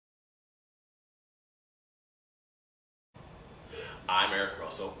I'm Eric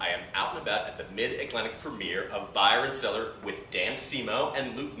Russell. I am out and about at the Mid-Atlantic premiere of Buyer and Cellar with Cimo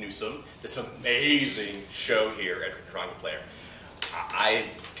and Luke Newsome. This amazing show here at Richmond Triangle Player.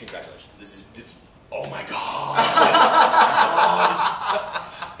 Congratulations. This is oh my God. Oh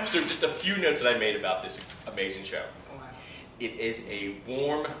my God. So just a few notes that I made about this amazing show. It is a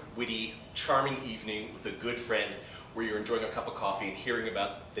warm, witty, charming evening with a good friend where you're enjoying a cup of coffee and hearing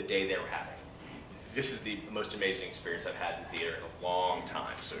about the day they were having. This is the most amazing experience I've had in theater in a long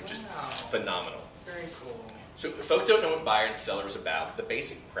time, so just phenomenal. Very cool. So if folks don't know what Buyer and Cellar is about, the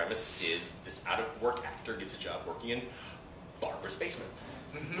basic premise is this out-of-work actor gets a job working in Barbara's basement.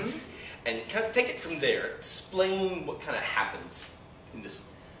 And kind of take it from there, explain what kind of happens in this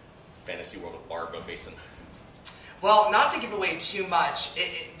fantasy world of Barbra based on... Well, not to give away too much,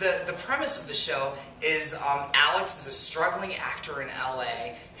 the premise of the show is Alex is a struggling actor in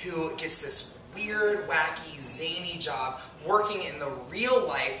LA who gets this weird, wacky, zany job working in the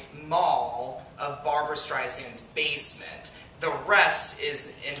real-life mall of Barbra Streisand's basement. The rest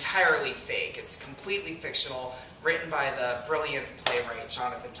is entirely fake. It's completely fictional, written by the brilliant playwright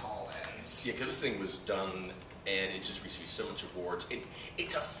Jonathan Tolins. Yeah, because this thing was done and it just received so much awards.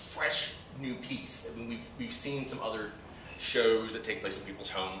 It's a fresh new piece. I mean, we've seen some other shows that take place in people's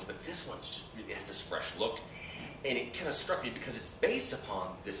homes, but this one just really has this fresh look. And it kind of struck me because it's based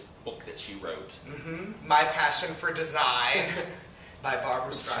upon this book that she wrote. My Passion for Design by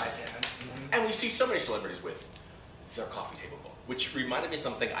Barbra Streisand. And we see so many celebrities with their coffee table book, which reminded me of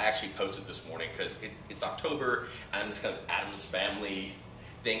something I actually posted this morning because it's October and I'm this kind of Addams Family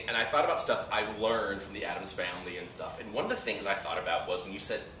thing, and I thought about stuff I learned from the Addams Family and stuff. And one of the things I thought about was when you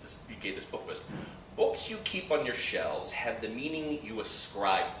said this, you gave this book was, books you keep on your shelves have the meaning you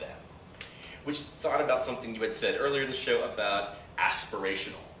ascribe them. Which thought about something you had said earlier in the show about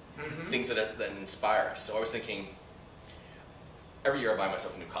aspirational, things that inspire us. So I was thinking, every year I buy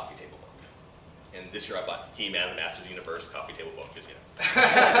myself a new coffee table book. And this year I bought He-Man and the Masters of the Universe coffee table book, because, you know,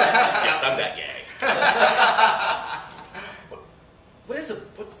 yes, I'm that gay. What's a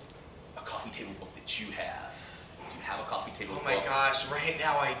coffee table book that you have? Do you have a coffee table book? Oh my gosh, right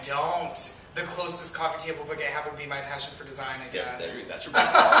now I don't. The closest coffee table book I have would be My Passion for Design, I guess. That's your book.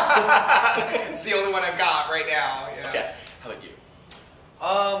 It's the only one I've got right now. Yeah. Okay, how about you?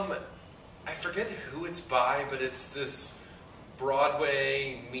 I forget who it's by, but it's this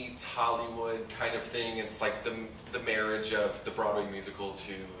Broadway meets Hollywood kind of thing. It's like the marriage of the Broadway musical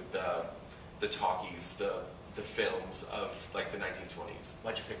to the talkies, the films of like the 1920s.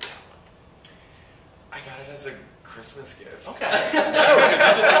 Why'd you pick that one? I got it as a Christmas gift. Okay. No, because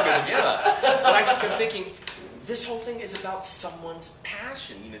this is not going to get us. But I just kept thinking, this whole thing is about someone's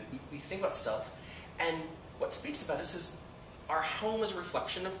passion. You know, we think about stuff, and what speaks about us is our home is a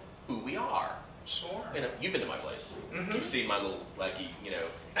reflection of who we are. Sure. You know, you've been to my place. You've seen my little, wacky, you know,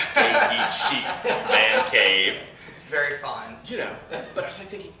 cagey, chic man cave. Very fun. You know, but I was like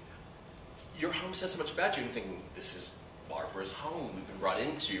thinking, your home says so much about you, and thinking, this is Barbara's home we've been brought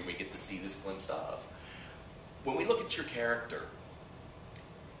into, we get to see this glimpse of. When we look at your character,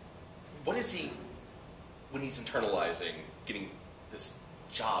 what is he, when he's internalizing getting this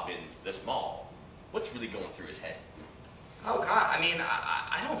job in this mall, what's really going through his head? Oh God, I mean,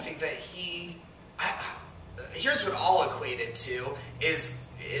 I don't think that here's what all equated to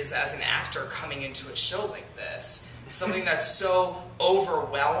is as an actor coming into a show like this, something that's so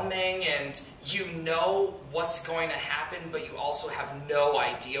overwhelming and you know what's going to happen, but you also have no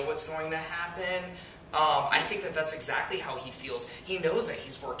idea what's going to happen. I think that that's exactly how he feels. He knows that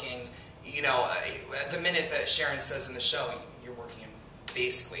he's working, you know, the minute that Sharon says in the show, you're working in,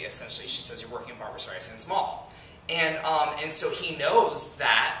 basically, essentially, she says you're working in Barbra Streisand's mall. And so he knows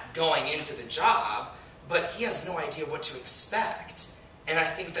that going into the job, but he has no idea what to expect. And I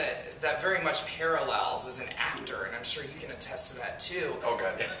think that very much parallels as an actor, and I'm sure you can attest to that too. Oh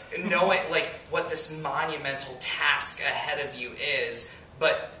God, yeah. Knowing like what this monumental task ahead of you is,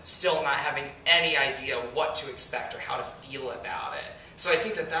 but still not having any idea what to expect or how to feel about it. So I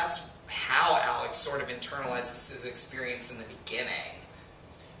think that that's how Alex sort of internalizes his experience in the beginning.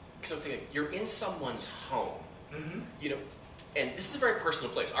 Because I'm thinking, you're in someone's home, you know, and this is a very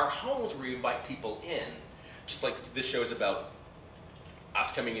personal place. Our homes where we invite people in, just like this show is about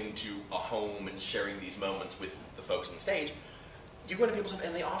us coming into a home and sharing these moments with the folks on stage. You go into people's home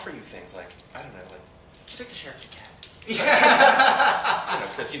and they offer you things like, I don't know, like, would you like to share a Kit Kat? You know,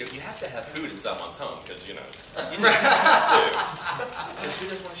 because you know you have to have food in someone's home because you know you just have to. Because who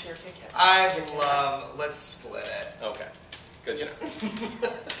doesn't want to share a Kit Kat? Let's split it. Okay, because you know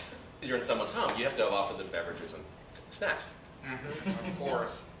you're in someone's home, you have to offer them beverages and snacks. Of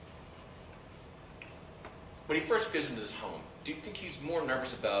course. when he first goes into this home, do you think he's more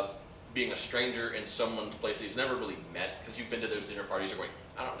nervous about being a stranger in someone's place that he's never really met? Because you've been to those dinner parties, you're going,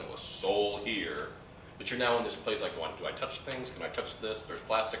 I don't know a soul here. But you're now in this place like, do I touch things? Can I touch this? There's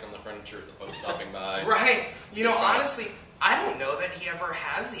plastic on the furniture. Is the boat stopping by? Right. You know, honestly, I don't know that he ever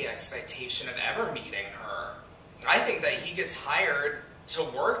has the expectation of ever meeting her. I think that he gets hired to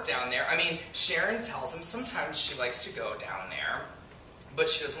work down there. I mean, Sharon tells him sometimes she likes to go down there, but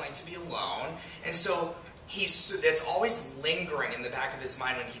she doesn't like to be alone. And so it's always lingering in the back of his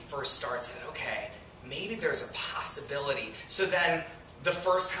mind when he first starts that, okay, maybe there's a possibility. So then the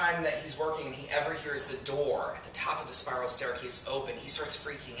first time that he's working and he ever hears the door at the top of the spiral staircase open, he starts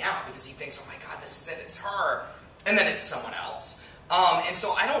freaking out because he thinks, oh my God, this is it, it's her. And then it's someone else. And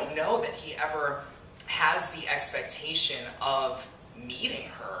so I don't know that he ever has the expectation of meeting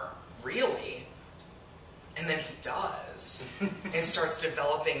her, really. And then he does. And starts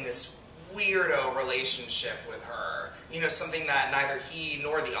developing this weirdo relationship with her. You know, something that neither he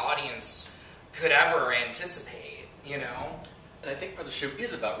nor the audience could ever anticipate, you know? And I think part of the show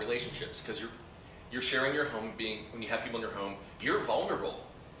is about relationships, because you're sharing your home. When you have people in your home, you're vulnerable.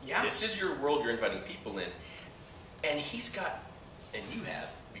 Yeah. This is your world. You're inviting people in, and he's got, and you have,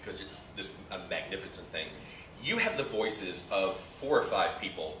 because it's a magnificent thing. You have the voices of 4 or 5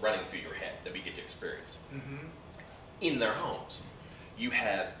 people running through your head that we get to experience in their homes. You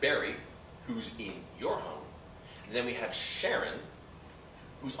have Barry, who's in your home, and then we have Sharon,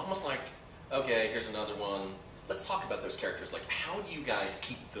 who's almost like, okay, here's another one. Let's talk about those characters. Like, how do you guys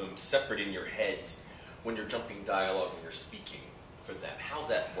keep them separate in your heads when you're jumping dialogue and you're speaking for them? How's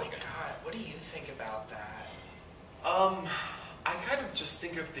that working? Oh my God, what do you think about that? I kind of just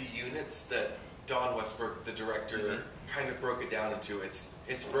think of the units that Don Westbrook, the director, kind of broke it down into.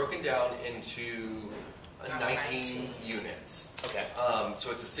 It's broken down into 19 units. Okay.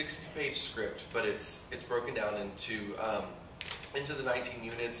 So it's a 60-page script, but it's broken down into the 19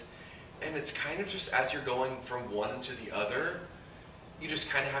 units. And it's kind of just as you're going from one to the other, you just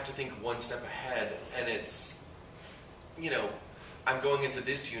kind of have to think one step ahead. And it's, you know, I'm going into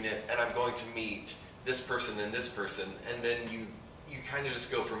this unit and I'm going to meet this person and this person. And then you kind of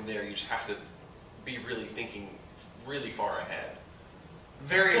just go from there. You just have to be really thinking really far ahead.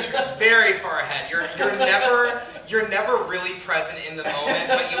 Very true. Very far ahead. You're never really present in the moment,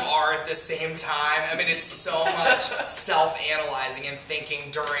 but you are at the same time. I mean, it's so much self-analyzing and thinking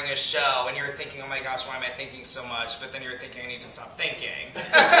during a show, and you're thinking, oh my gosh, why am I thinking so much? But then you're thinking, I need to stop thinking.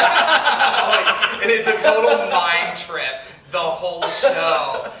 And it's a total mind trip, the whole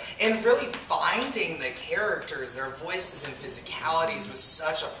show. And really finding the characters, their voices and physicalities was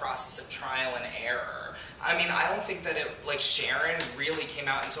such a process of trial and error. I mean, I don't think that Sharon really came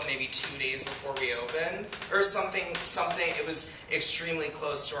out until maybe 2 days before we opened, or something. It was extremely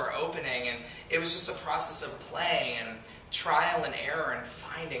close to our opening, and it was just a process of play and trial and error and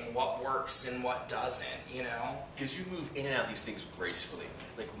finding what works and what doesn't, you know? Because you move in and out of these things gracefully.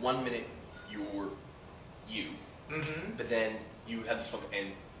 Like, 1 minute you're you, but then you have this fun,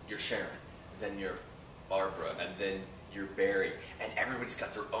 and you're Sharon, then you're Barbra, and then you're Barry, and everybody's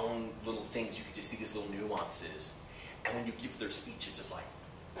got their own little things. You can just see these little nuances, and when you give their speeches, it's like,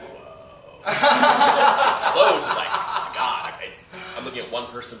 whoa. It flows. It's like, oh my God, I'm looking at one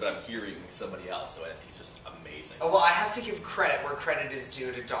person, but I'm hearing somebody else. So I think it's just amazing. Oh, well, I have to give credit where credit is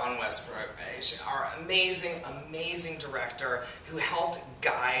due to Don Westbrook, our amazing, amazing director who helped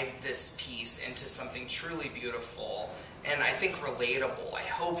guide this piece into something truly beautiful and I think relatable. I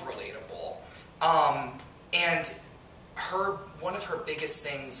hope relatable. And one of her biggest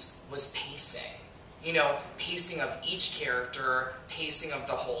things was pacing. You know, pacing of each character, pacing of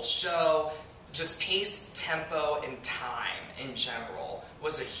the whole show, just pace, tempo, and time in general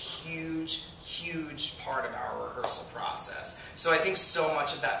was a huge, huge part of our rehearsal process. So I think so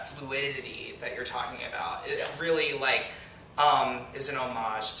much of that fluidity that you're talking about, it really is an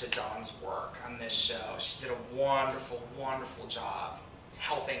homage to Dawn's work on this show. She did a wonderful, wonderful job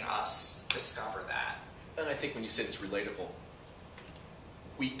helping us discover that. And I think when you say it's relatable,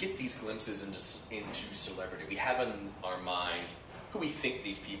 we get these glimpses into celebrity. We have in our mind who we think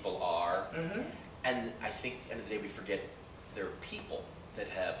these people are, and I think at the end of the day we forget they're people that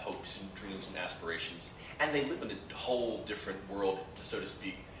have hopes and dreams and aspirations, and they live in a whole different world, so to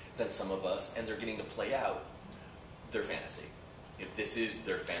speak, than some of us, and they're getting to play out their fantasy. If this is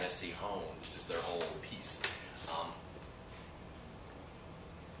their fantasy home, this is their whole piece.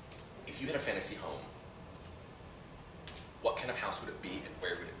 If you had a fantasy home, what kind of house would it be and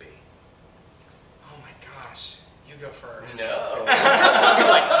where would it be? Oh my gosh, you go first. No. He's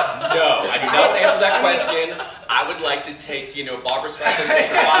like, no, I do not want to answer that question. I would like to take, Barbara's house and make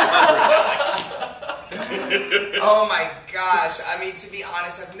her 500 likes. Oh my gosh. I mean, to be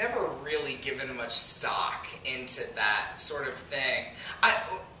honest, I've never really given much stock into that sort of thing.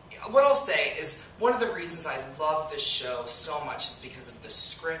 What I'll say is one of the reasons I love this show so much is because of the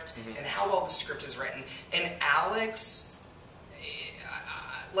script and how well the script is written. And Alex,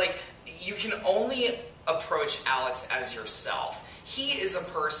 like, you can only approach Alex as yourself. He is a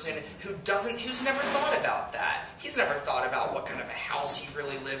person who's never thought about that. He's never thought about what kind of a house he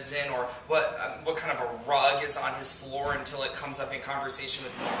really lived in, or what kind of a rug is on his floor until it comes up in conversation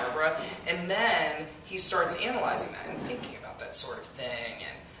with Barbara. And then he starts analyzing that and thinking about that sort of thing.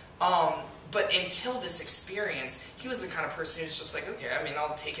 And but until this experience, he was the kind of person who's just like, okay, I mean,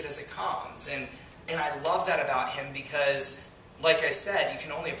 I'll take it as it comes. And I love that about him because, like I said, you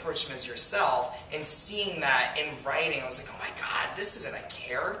can only approach him as yourself, and seeing that in writing, I was like, oh my god, this isn't a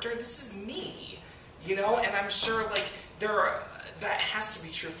character, this is me, you know? And I'm sure, like, that has to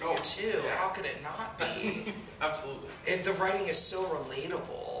be true for you too. Yeah. How could it not be? Absolutely. The writing is so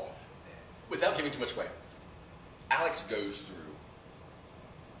relatable. Without giving too much away, Alex goes through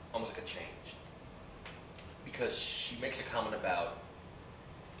almost like a change, because she makes a comment about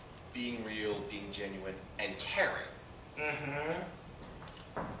being real, being genuine, and caring.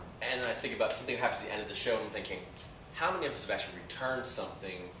 And I think about something that happens at the end of the show, and I'm thinking, how many of us have actually returned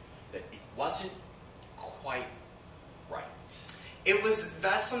something that it wasn't quite right?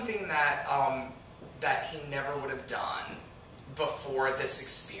 That's something that that he never would have done before this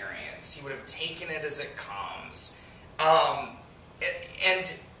experience. He would have taken it as it comes.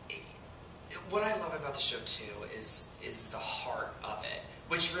 And what I love about the show too is the heart of it,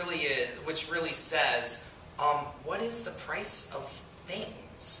 which really says, what is the price of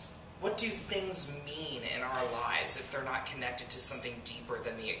things? What do things mean in our lives if they're not connected to something deeper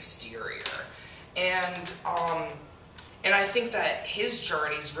than the exterior? And I think that his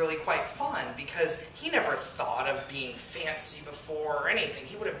journey is really quite fun because he never thought of being fancy before or anything.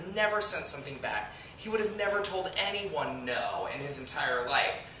 He would have never sent something back. He would have never told anyone no in his entire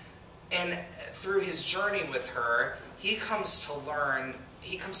life. And through his journey with her, he comes to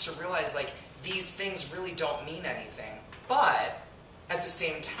realize, like, these things really don't mean anything. But at the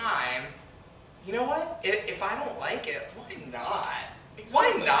same time, you know what? If I don't like it, why not?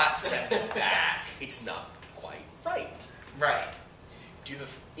 Exactly. Why not send it back? It's not quite right. Right. Do you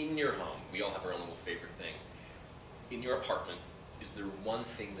have, in your home, we all have our own little favorite thing. In your apartment, is there one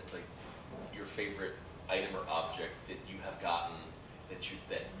thing that's like your favorite item or object that you have gotten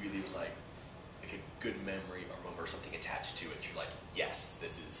that really was like a good memory or moment or something attached to it? You're like, yes,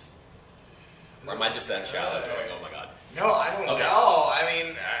 this is. Or am I just that shallow going, oh my god? No, I don't know. I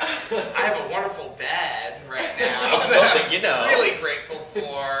mean, I have a wonderful bed right now that I'm really grateful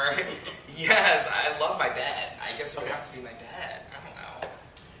for. Yes, I love my bed. I guess it would have to be my bed. I don't know.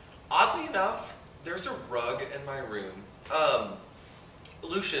 Oddly enough, there's a rug in my room.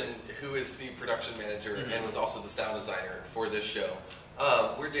 Lucian, who is the production manager and was also the sound designer for this show,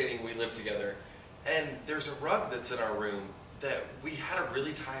 we're dating, we live together, and there's a rug that's in our room that we had a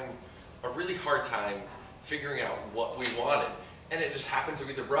really hard time figuring out what we wanted, and it just happened to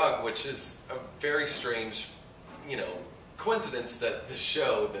be the rug, which is a very strange, coincidence that the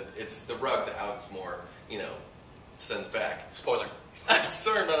show, that it's the rug that Alex Moore, sends back. Spoiler.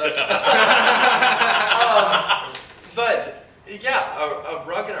 Sorry about that. But yeah, a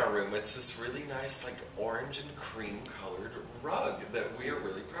rug in our room. It's this really nice, like, orange and cream colored rug that we are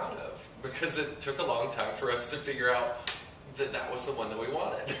really proud of, because it took a long time for us to figure out that was the one that we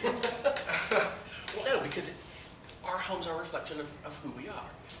wanted. Well, no, because our homes are a reflection of who we are.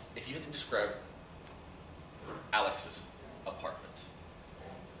 If you had to describe Alex's apartment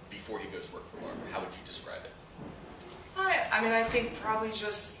before he goes to work for Barbra, how would you describe it? I mean, I think probably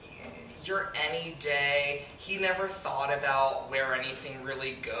just your any day. He never thought about where anything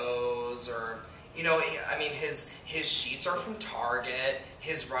really goes, or, I mean, his sheets are from Target,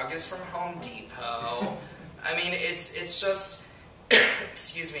 his rug is from Home Depot. I mean, it's just,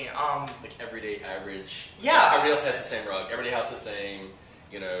 excuse me, like everyday average. Yeah. Everybody else has the same rug. Every house the same,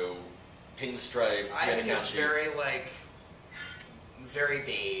 pinstripe. I think it's very, very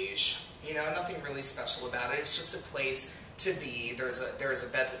beige. Nothing really special about it. It's just a place to be. There's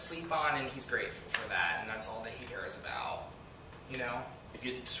a bed to sleep on, and he's grateful for that, and that's all that he cares about. If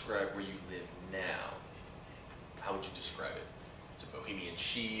you had to describe where you live now, how would you describe it? Is it bohemian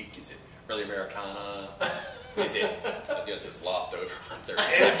chic? Is it early Americana? Is it? It says loft over on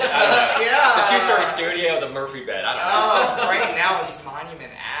 36. Yeah. The 2-story studio with a Murphy bed. I don't know. Right now it's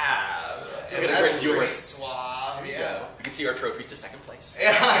Monument Ave. And that's pretty suave. Yeah. You can see our trophies to second place. I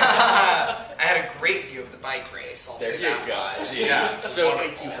had a great view of the bike race. I'll say that much. Yeah. So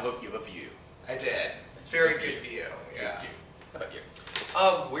you have a view. I did. It's very good view. Yeah. Good view. How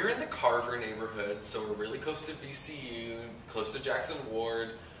about you? We're in the Carver neighborhood, so we're really close to VCU, close to Jackson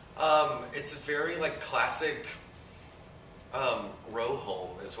Ward. It's a very like classic row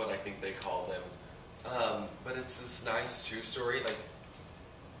home is what I think they call them. But it's this nice two-story, like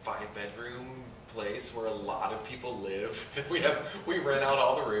 5-bedroom place where a lot of people live. we rent out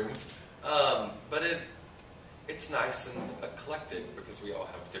all the rooms, but it's nice and eclectic because we all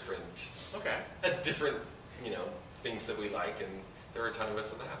have different things that we like, and there are a ton of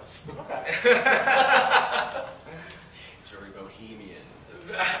us in the house. Okay. It's very bohemian.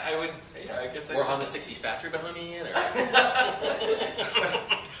 I guess More on the 60s factory bohemian,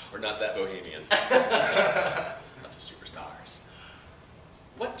 or not that bohemian. Lots of superstars.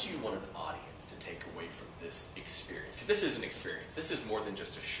 What do you want an audience to take away from this experience? Because this is an experience. This is more than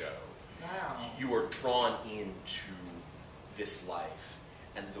just a show. Wow. You are drawn into this life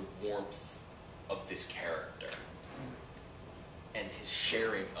and the warmth of this character and his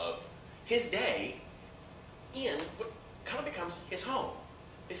sharing of his day in what kind of becomes his home,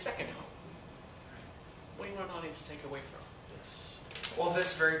 his second home. What do you want an audience to take away from this? Well,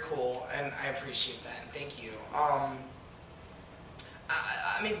 that's very cool, and I appreciate that, and thank you. I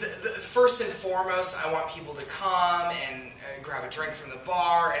mean, first and foremost, I want people to come and grab a drink from the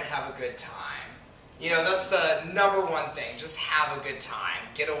bar and have a good time. You know, that's the number one thing. Just have a good time.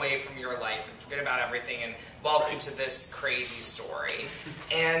 Get away from your life and forget about everything, and welcome to this crazy story.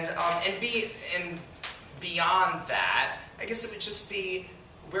 And beyond that, I guess it would just be,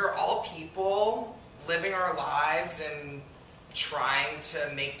 we're all people living our lives and trying to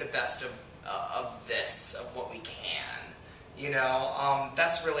make the best of what we can. You know,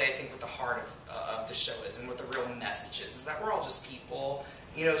 that's really, I think, what the heart of the show is, and what the real message is that we're all just people,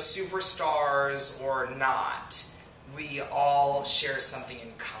 you know, superstars or not. We all share something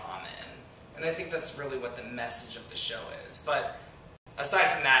in common. And I think that's really what the message of the show is. But aside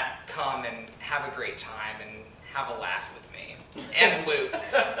from that, come and have a great time and have a laugh with me. And Luke.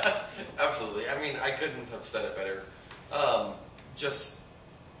 Absolutely. I mean, I couldn't have said it better. Just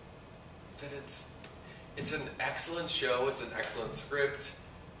that it's an excellent show. It's an excellent script.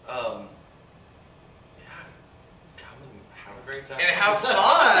 Yeah, come and have a great time. And have fun.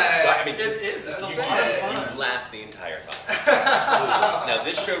 I mean, it is. It's a you lot of fun. You laugh the entire time. Absolutely. Now,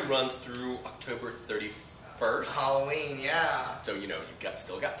 this show runs through October 31st. Halloween, yeah. So, you know, you've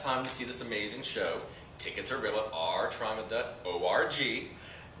still got time to see this amazing show. Tickets are available at rtriangle.org.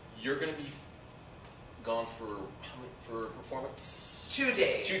 You're going to be gone for performance? 2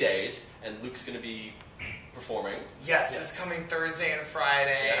 days. 2 days, and Luke's going to be performing. Yes, this coming Thursday and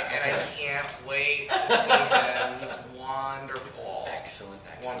Friday, Yeah, and I can't wait to see him. He's wonderful. Excellent.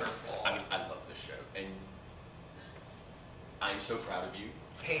 Wonderful. I mean, I love this show, and I'm so proud of you.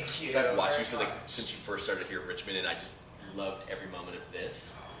 Thank you. Because I've watched you very much. since you first started here at Richmond, and I just loved every moment of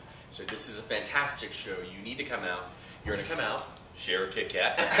this. So this is a fantastic show. You need to come out. You're going to come out, share a Kit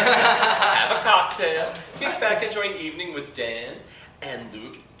Kat, have a cocktail, kick back, enjoy an evening with Dan and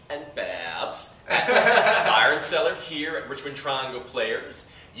Luke and Babs at Buyer and Cellar here at Richmond Triangle Players.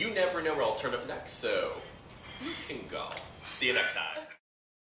 You never know where I'll turn up next, so you can go. See you next time.